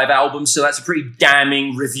about 5 albums. So that's a pretty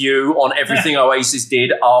damning review on everything Oasis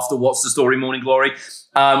did after What's the Story, Morning Glory.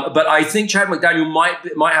 But I think Chad McDaniel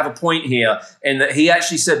might have a point here in that he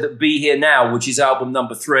actually said that Be Here Now, which is album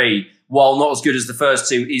number 3, while not as good as the first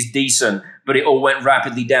 2, is decent, but it all went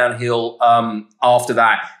rapidly downhill after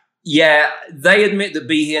that. Yeah, they admit that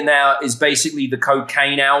Be Here Now is basically the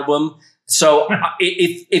cocaine album. So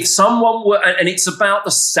if someone were, and it's about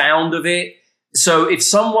the sound of it, so if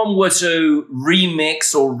someone were to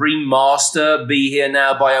remix or remaster Be Here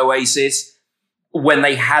Now by Oasis when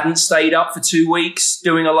they hadn't stayed up for 2 weeks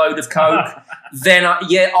doing a load of coke, then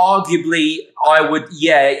arguably I would,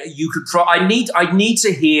 you could try. I need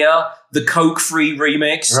to hear the coke-free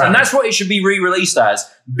remix, right. And that's what it should be re-released as.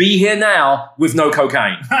 Be Here Now with no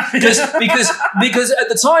cocaine, because at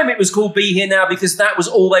the time it was called Be Here Now because that was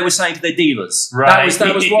all they were saying to their dealers. Right.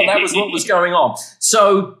 That was what was going on.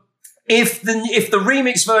 So. If the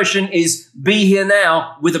remix version is Be Here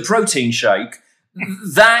Now with a protein shake,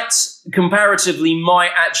 that comparatively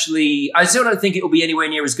might actually, I still don't think it will be anywhere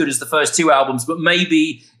near as good as the first 2 albums, but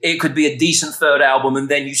maybe it could be a decent third album and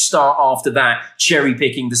then you start after that cherry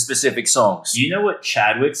picking the specific songs. You know what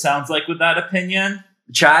Chadwick sounds like with that opinion?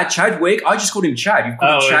 Chadwick? I just called him Chad. You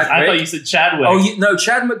called him Chadwick? I thought you said Chadwick. Oh, no,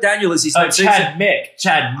 Chad McDaniel is his name. Chad Mick.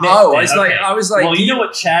 Oh, I was like, well, you know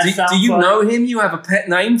what Chad sounds like? Do you know him? You have a pet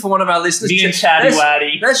name for one of our listeners? Me and Chaddy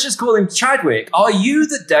Waddy. Let's just call him Chadwick. Are you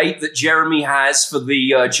the date that Jeremy has for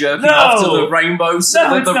the jerking off to the rainbow,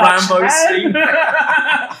 the Rambo scene?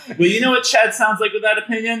 Well, you know what Chad sounds like with that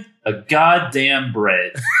opinion? A goddamn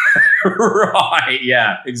bread. Right,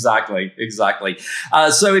 yeah, exactly.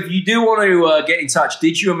 So if you do want to get in touch,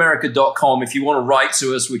 didyouamerica.com. If you want to write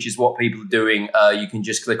to us, which is what people are doing, you can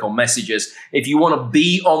just click on messages. If you want to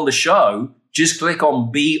be on the show, just click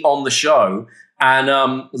on be on the show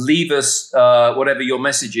and leave us whatever your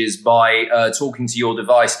message is by talking to your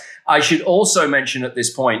device. I should also mention at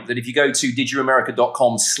this point that if you go to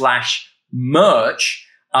didyouamerica.com/merch,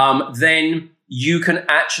 then you can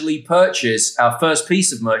actually purchase our first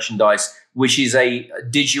piece of merchandise, which is a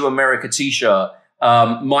Did You America t-shirt.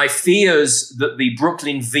 My fears that the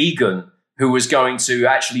Brooklyn vegan who was going to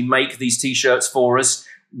actually make these t-shirts for us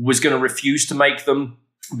was going to refuse to make them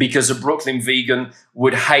because a Brooklyn vegan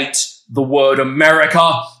would hate the word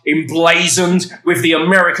America emblazoned with the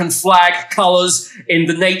American flag colors in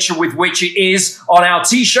the nature with which it is on our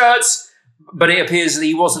t-shirts. But it appears that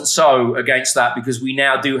he wasn't so against that because we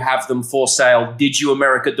now do have them for sale,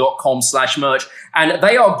 didyouamerica.com/merch. And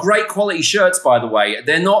they are great quality shirts, by the way.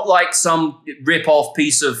 They're not like some rip-off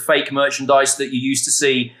piece of fake merchandise that you used to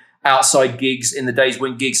see outside gigs in the days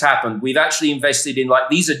when gigs happened. We've actually invested in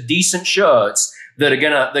these are decent shirts that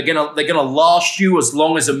are they're gonna last you as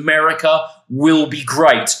long as America will be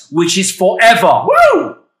great, which is forever.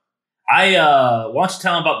 Woo! I want to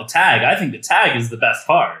tell him about the tag. I think the tag is the best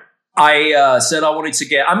part. I said I wanted to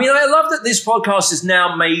get... I mean, I love that this podcast has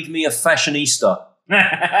now made me a fashionista.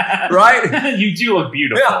 Right? You do look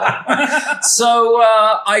beautiful. So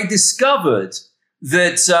I discovered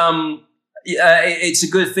that it's a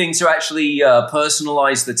good thing to actually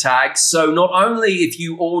personalize the tags. So not only if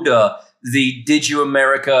you order the Did You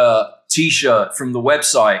America t-shirt from the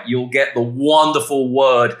website, you'll get the wonderful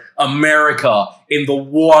word America in the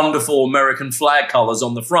wonderful American flag colors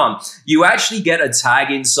on the front. You actually get a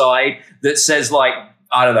tag inside that says, like,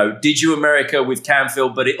 I don't know, Did You America with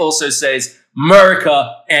Canfield, but it also says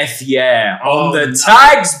America F yeah on the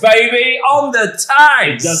tags, baby, on the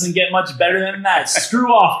tags. It doesn't get much better than that. Screw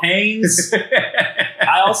off, Haynes.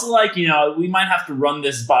 I also like, we might have to run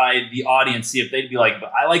this by the audience, see if they'd be like,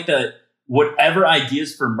 but I like that whatever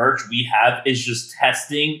ideas for merch we have is just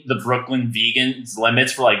testing the Brooklyn Vegan's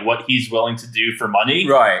limits for like what he's willing to do for money.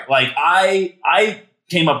 Right. Like I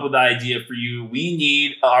came up with the idea for you. We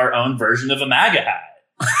need our own version of a MAGA hat.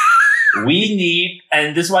 We need,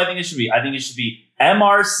 and this is what I think it should be. I think it should be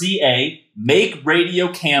MRCA, Make Radio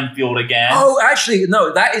Camfield again. Oh, actually,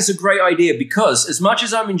 no, that is a great idea, because as much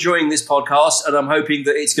as I'm enjoying this podcast and I'm hoping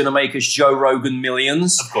that it's going to make us Joe Rogan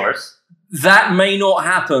millions, of course, that may not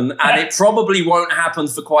happen, and it probably won't happen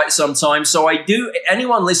for quite some time. So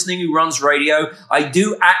anyone listening who runs radio, I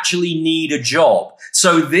do actually need a job.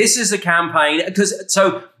 So this is a campaign,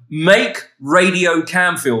 so Make Radio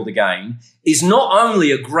Camfield again is not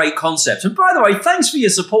only a great concept, and by the way, thanks for your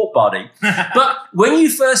support, buddy. But when you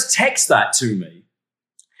first text that to me,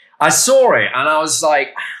 I saw it and I was like,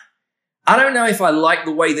 I don't know if I like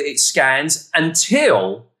the way that it scans,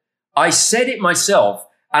 until I said it myself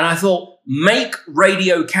and I thought, Make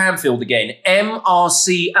Radio Camfield again,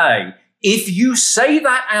 MRCA. If you say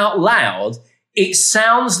that out loud, it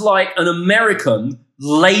sounds like an American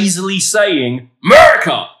lazily saying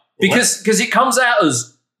America, because it comes out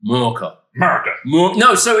as America.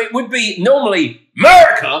 No, so it would be normally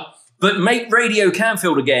America, but Make Radio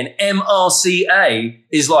Camfield again, MRCA,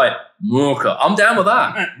 is like America. I'm down with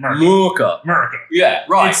that. America. Yeah,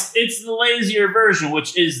 right. It's the lazier version,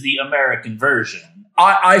 which is the American version.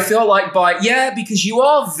 I feel like because you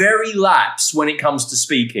are very lapsed when it comes to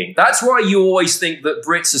speaking. That's why you always think that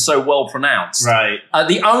Brits are so well pronounced. Right.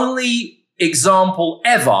 The only example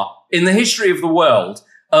ever in the history of the world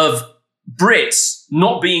of Brits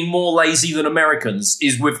not being more lazy than Americans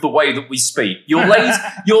is with the way that we speak. You're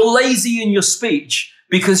lazy in your speech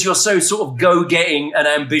because you're so sort of go-getting and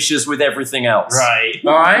ambitious with everything else. Right.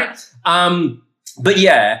 All right? But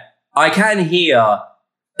yeah, I can hear,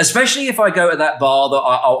 especially if I go to that bar that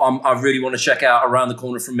I really want to check out around the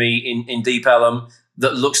corner from me in Deep Ellum,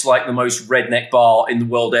 that looks like the most redneck bar in the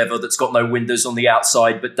world ever, that's got no windows on the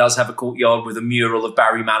outside, but does have a courtyard with a mural of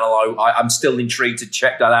Barry Manilow. I'm still intrigued to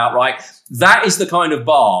check that out, right? That is the kind of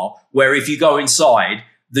bar where if you go inside,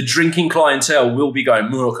 the drinking clientele will be going,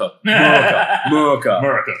 America, America, America.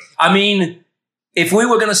 America. I mean, if we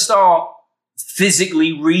were going to start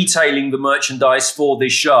physically retailing the merchandise for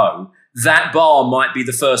this show, that bar might be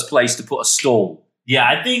the first place to put a stall. Yeah,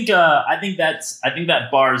 I think that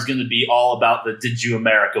bar is going to be all about the Did You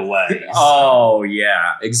America way. Oh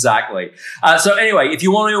yeah, exactly. So anyway, if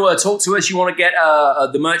you want to talk to us, you want to get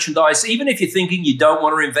the merchandise, even if you're thinking you don't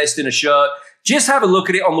want to invest in a shirt, just have a look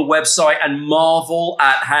at it on the website and marvel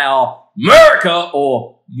at how America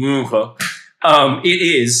it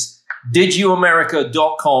is.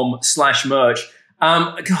 didyouamerica.com/merch.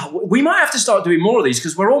 God, we might have to start doing more of these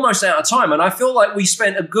because we're almost out of time. And I feel like we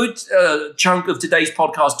spent a good chunk of today's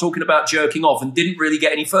podcast talking about jerking off and didn't really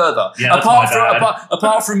get any further. Yeah,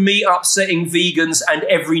 apart from me upsetting vegans and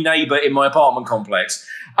every neighbor in my apartment complex.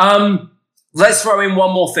 Let's throw in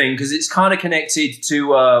one more thing because it's kind of connected to,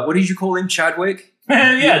 what did you call him? Chadwick?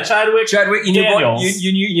 Yeah, Chadwick. Chadwick,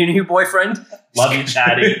 your new boyfriend. Love you,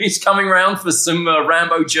 Chatty. He's coming around for some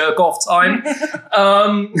Rambo jerk-off time.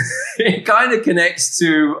 It kind of connects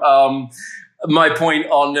to my point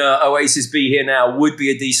on Oasis Be Here Now would be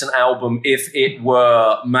a decent album if it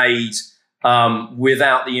were made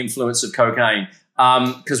without the influence of cocaine.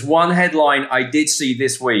 Because one headline I did see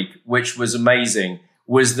this week, which was amazing,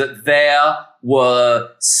 was that there were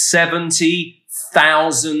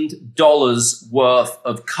 $70,000 worth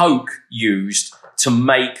of coke used to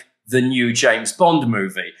make the new James Bond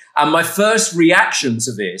movie. And my first reaction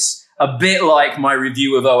to this, a bit like my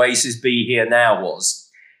review of Oasis Be Here Now was,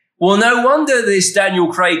 well, no wonder this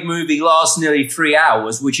Daniel Craig movie lasts nearly 3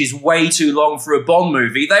 hours, which is way too long for a Bond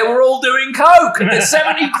movie. They were all doing coke. There's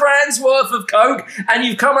 70 grand's worth of coke, and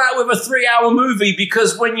you've come out with a 3-hour movie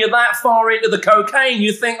because when you're that far into the cocaine,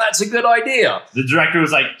 you think that's a good idea. The director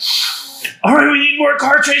was like, all right, we need more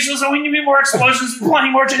car chases, and we need more explosions, and plenty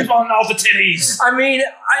more James Bond and all the titties. I mean,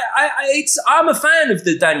 I'm a fan of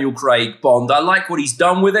the Daniel Craig Bond. I like what he's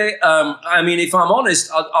done with it. I mean, if I'm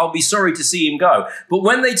honest, I'll be sorry to see him go. But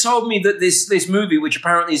when they told me that this movie, which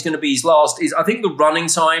apparently is going to be his last, I think the running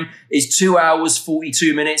time is 2 hours,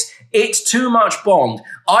 42 minutes. It's too much Bond.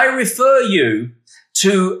 I refer you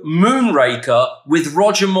to Moonraker with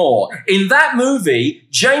Roger Moore. In that movie,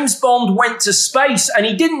 James Bond went to space and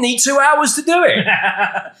he didn't need 2 hours to do it.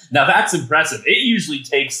 Now that's impressive. It usually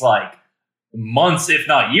takes like months, if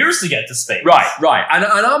not years, to get to space. Right. And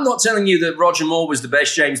I'm not telling you that Roger Moore was the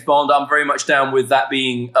best James Bond. I'm very much down with that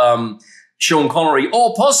being Sean Connery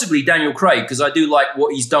or possibly Daniel Craig, because I do like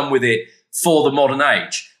what he's done with it for the modern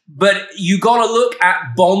age. But you got to look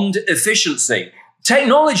at Bond efficiency.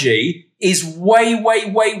 Technology is way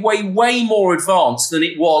more advanced than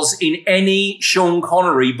it was in any Sean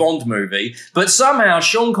Connery Bond movie. But somehow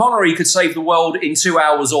Sean Connery could save the world in 2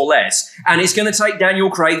 hours or less. And it's going to take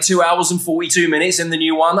Daniel Craig 2 hours and 42 minutes in the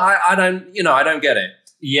new one. I don't get it.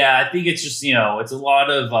 Yeah, I think it's just, it's a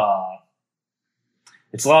lot of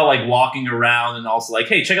like walking around and also like,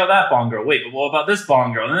 hey, check out that Bond girl. Wait, but what about this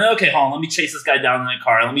Bond girl? And then, okay, hold on, let me chase this guy down in a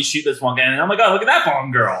car. Let me shoot this one guy. And oh my God, look at that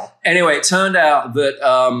Bond girl. Anyway, it turned out that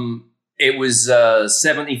it was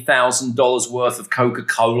 $70,000 worth of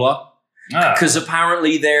Coca-Cola, because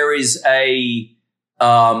apparently there is a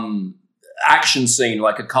action scene,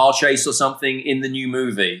 like a car chase or something in the new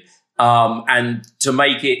movie. And to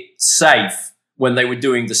make it safe when they were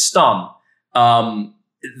doing the stunt,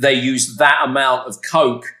 they used that amount of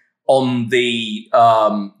Coke on the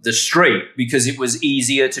street because it was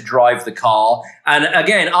easier to drive the car. And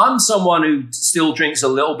again, I'm someone who still drinks a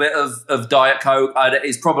little bit of Diet Coke. I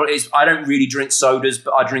don't really drink sodas,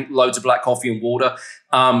 but I drink loads of black coffee and water.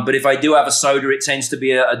 But if I do have a soda, it tends to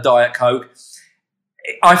be a Diet Coke.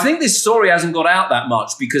 I think this story hasn't got out that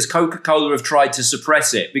much because Coca-Cola have tried to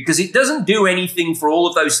suppress it, because it doesn't do anything for all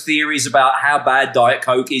of those theories about how bad Diet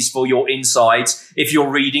Coke is for your insides if you're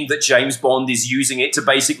reading that James Bond is using it to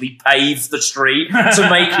basically pave the street to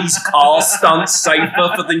make his car stunts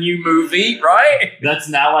safer for the new movie, right? That's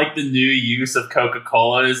now like the new use of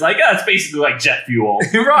Coca-Cola. It's like, it's basically like jet fuel.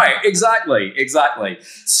 Right, exactly.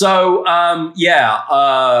 So, 2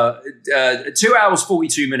 hours,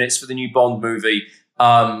 42 minutes for the new Bond movie.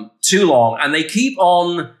 Too long, and they keep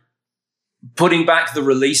on putting back the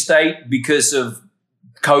release date because of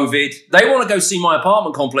COVID. They want to go see my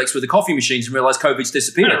apartment complex with the coffee machines and realize COVID's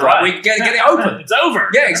disappeared. Right? We get it open. It's over.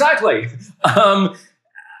 Yeah, exactly. And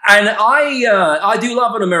I do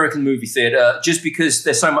love an American movie theater just because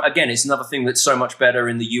there's so much. Again, it's another thing that's so much better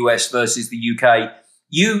in the US versus the UK.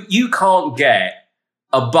 You can't get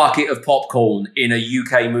a bucket of popcorn in a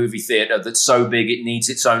UK movie theater that's so big it needs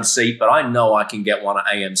its own seat, but I know I can get one at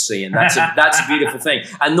AMC, and that's a beautiful thing.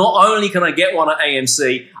 And not only can I get one at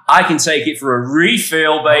AMC, I can take it for a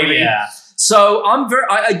refill, baby. Oh, yeah. So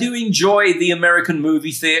I do enjoy the American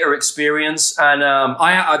movie theater experience, and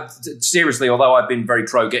I seriously, although I've been very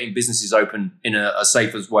pro getting businesses open in a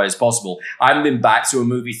safe as way as possible, I haven't been back to a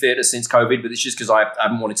movie theater since COVID, but it's just because I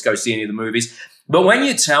haven't wanted to go see any of the movies. But when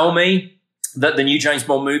you tell me that the new James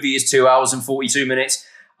Bond movie is 2 hours and 42 minutes,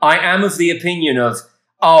 I am of the opinion of,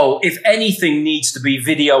 if anything needs to be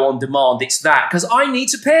video on demand, it's that, because I need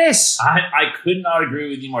to piss. I could not agree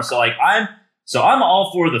with you more. So I'm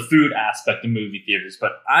all for the food aspect of movie theaters,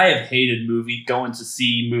 but I have hated going to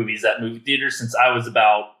see movies at movie theaters since I was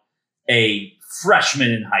about a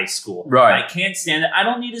freshman in high school. Right. I can't stand it. I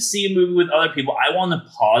don't need to see a movie with other people. I want to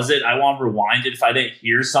pause it. I want to rewind it if I didn't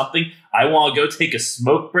hear something. I want to go take a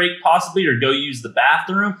smoke break possibly, or go use the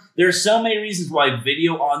bathroom. There are so many reasons why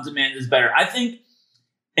video on demand is better. I think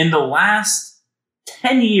in the last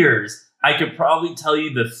 10 years, I could probably tell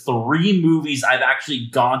you the 3 movies I've actually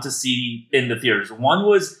gone to see in the theaters. One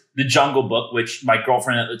was The Jungle Book, which my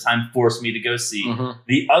girlfriend at the time forced me to go see. Mm-hmm.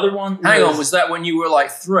 The other one was that when you were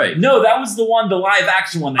like 3? No, that was the live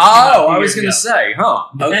action one. I was going to say,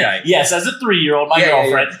 okay. Yes, as a 3-year-old, my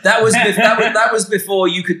girlfriend. Yeah. That was before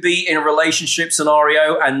you could be in a relationship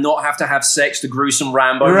scenario and not have to have sex to gruesome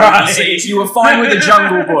Rambo. Right. You were fine with The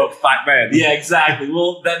Jungle Book back then. Yeah, exactly.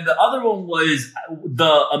 Well, then the other one was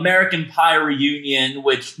the American Pie Reunion,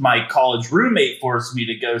 which my college roommate forced me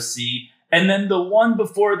to go see. And then the one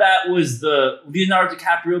before that was the Leonardo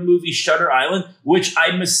DiCaprio movie Shutter Island, which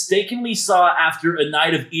I mistakenly saw after a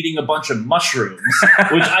night of eating a bunch of mushrooms,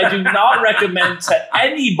 which I do not recommend to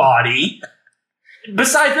anybody.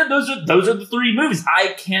 Besides that, those are the 3 movies.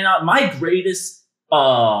 My greatest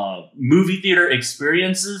movie theater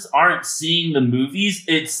experiences aren't seeing the movies.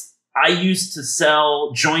 It's I used to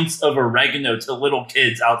sell joints of oregano to little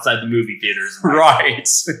kids outside the movie theaters. Right.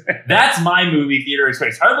 That's my movie theater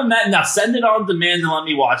experience. Other than that, now send it on demand and let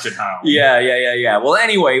me watch it home. Yeah. Well,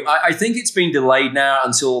 anyway, I think it's been delayed now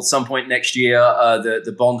until some point next year,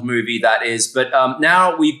 the Bond movie, that is. But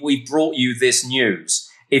now we've brought you this news.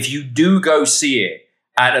 If you do go see it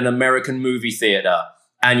at an American movie theater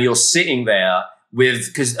and you're sitting there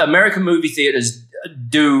because American movie theaters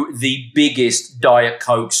do the biggest Diet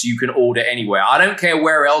Cokes you can order anywhere. I don't care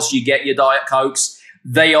where else you get your Diet Cokes.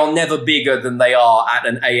 They are never bigger than they are at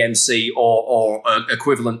an AMC or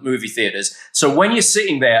equivalent movie theaters. So when you're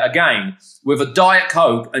sitting there, again, with a Diet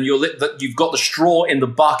Coke and you've got the straw in the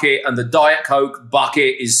bucket and the Diet Coke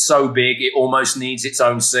bucket is so big it almost needs its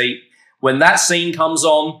own seat. When that scene comes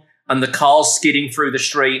on and the car's skidding through the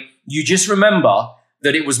street, you just remember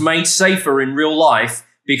that it was made safer in real life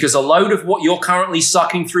because a load of what you're currently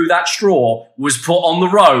sucking through that straw was put on the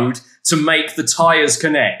road to make the tires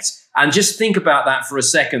connect. And just think about that for a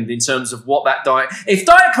second in terms of what that Diet... If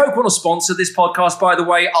Diet Coke want to sponsor this podcast, by the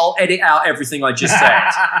way, I'll edit out everything I just said.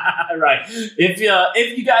 Right. If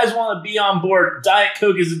you guys want to be on board, Diet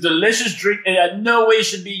Coke is a delicious drink and in no way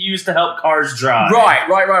should be used to help cars drive. Right.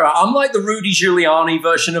 I'm like the Rudy Giuliani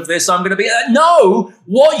version of this. I'm going to be... no!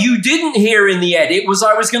 What you didn't hear in the edit was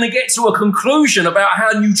I was going to get to a conclusion about how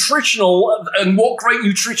nutritional and what great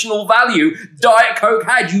nutritional value Diet Coke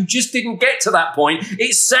had. You just didn't get to that point.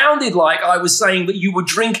 It sounded like I was saying that you were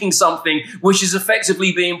drinking something which is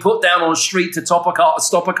effectively being put down on a street to stop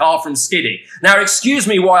a car from skidding. Now, excuse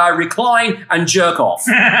me while I recline and jerk off.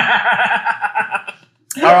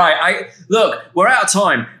 All right. Look, we're out of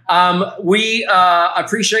time. We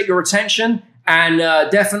appreciate your attention and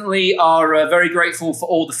definitely are very grateful for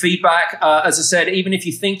all the feedback. As I said, even if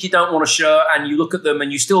you think you don't want a shirt and you look at them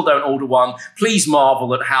and you still don't order one, please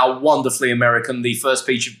marvel at how wonderfully American the first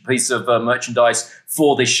piece of merchandise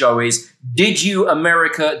for this show is.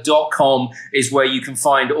 DidYouAmerica.com is where you can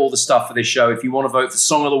find all the stuff for this show. If you want to vote for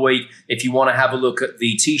Song of the Week, if you want to have a look at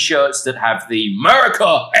the T-shirts that have the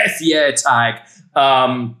America F yeah tag,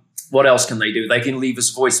 what else can they do? They can leave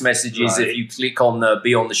us voice messages if you click on the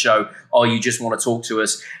Be on the Show or you just want to talk to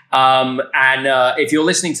us. And if you're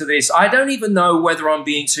listening to this, I don't even know whether I'm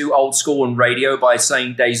being too old school on radio by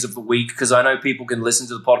saying days of the week, because I know people can listen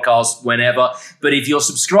to the podcast whenever. But if you're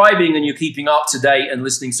subscribing and you're keeping up to date and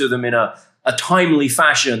listening to them in a timely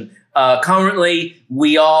fashion, currently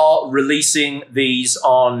we are releasing these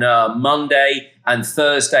on Monday and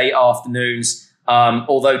Thursday afternoons.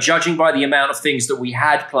 Although judging by the amount of things that we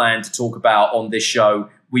had planned to talk about on this show,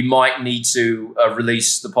 we might need to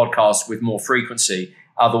release the podcast with more frequency.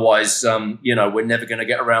 Otherwise, we're never going to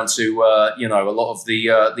get around to, a lot of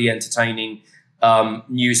the entertaining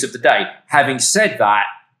news of the day. Having said that,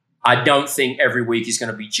 I don't think every week is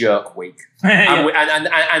going to be Jerk Week.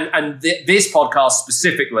 And this podcast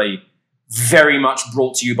specifically very much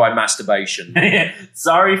brought to you by masturbation.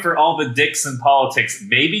 Sorry for all the dicks and politics.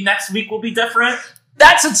 Maybe next week will be different.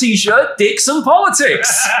 That's a T-shirt, Dicks and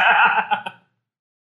Politics.